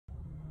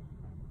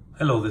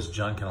Hello, this is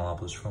John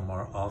Kanellopoulos from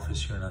our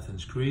office here in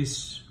Athens,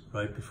 Greece,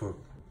 right before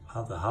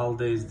the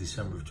holidays,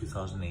 December of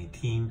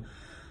 2018.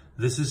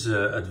 This is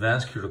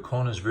advanced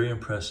keratoconus, very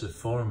impressive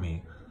for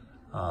me,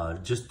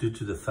 just due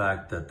to the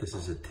fact that this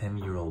is a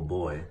 10-year-old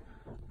boy.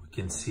 We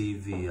can see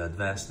the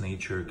advanced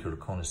nature,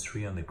 keratoconus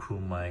 3 on the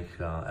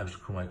average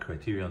crew mic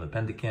criteria on the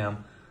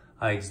Pentacam,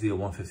 IXD at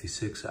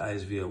 156,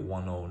 ISV at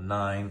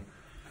 109.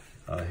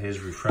 His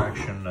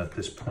refraction at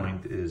this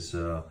point is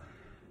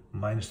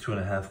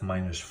 -2.5,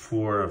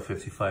 -4,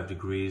 55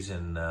 degrees,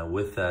 and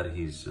with that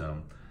he's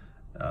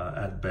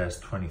at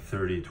best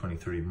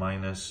 20/30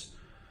 minus.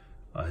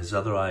 His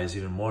other eye is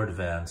even more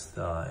advanced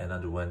and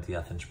underwent the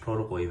Athens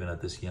protocol even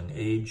at this young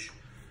age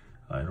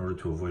in order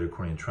to avoid a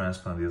corneal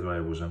transplant. The other eye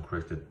was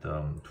uncorrected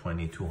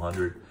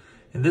 20/200.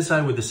 In this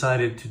eye we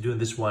decided to do, and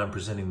this is why I'm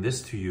presenting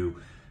this to you,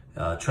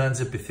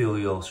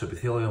 transepithelial, so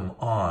epithelium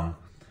on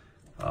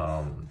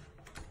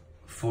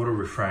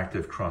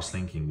photorefractive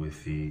cross-linking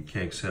with the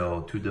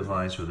KXL 2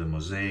 device or the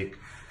Mosaic.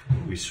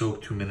 We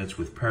soak 2 minutes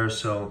with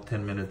Paracel,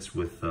 10 minutes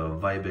with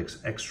Vibex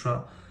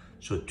Extra,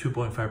 so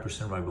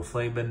 2.5%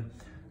 riboflavin,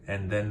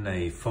 and then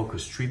a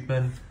focus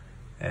treatment.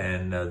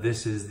 And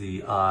this is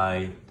the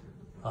eye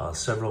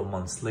several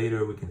months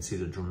later. We can see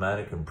the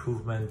dramatic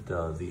improvement.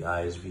 The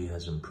ISV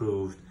has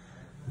improved,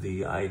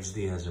 the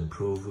IHD has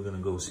improved. We're gonna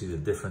go see the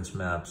difference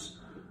maps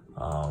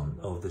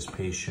of this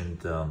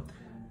patient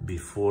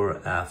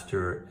before,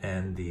 after,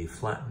 and the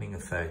flattening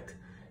effect,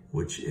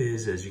 which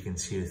is, as you can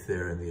see it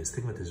there, in the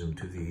astigmatism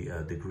to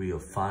the degree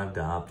of 5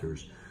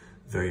 diopters.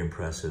 Very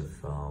impressive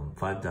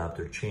 5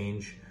 diopter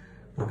change.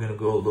 We're going to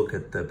go look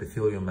at the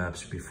epithelial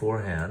maps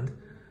beforehand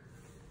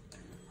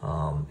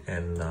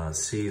and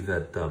see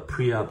that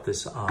pre-op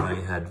this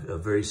eye had a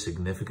very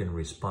significant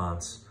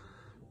response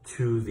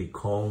to the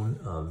cone,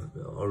 of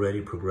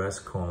already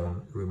progressed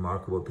cone,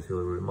 remarkable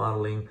epithelial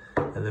remodeling.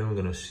 And then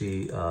we're going to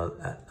see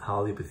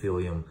how the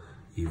epithelium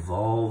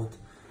evolved,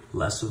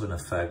 less of an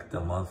effect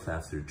a month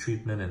after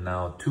treatment, and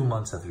now 2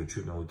 months after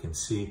treatment we can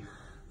see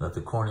that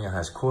the cornea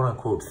has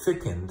quote-unquote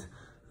thickened.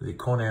 The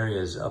cone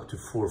area is up to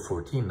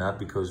 414, not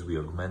because we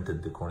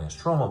augmented the cornea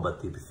stroma, but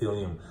the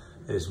epithelium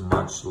is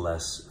much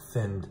less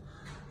thinned,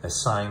 a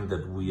sign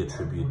that we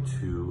attribute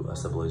to a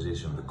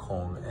stabilization of the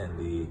cone and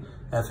the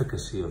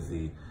efficacy of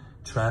the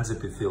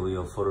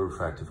transepithelial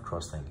photorefractive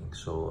cross-linking.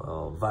 So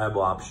a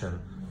viable option,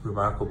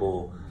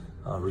 remarkable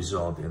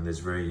result in this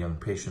very young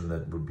patient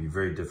that would be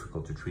very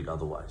difficult to treat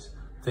otherwise.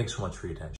 Thanks so much for your attention.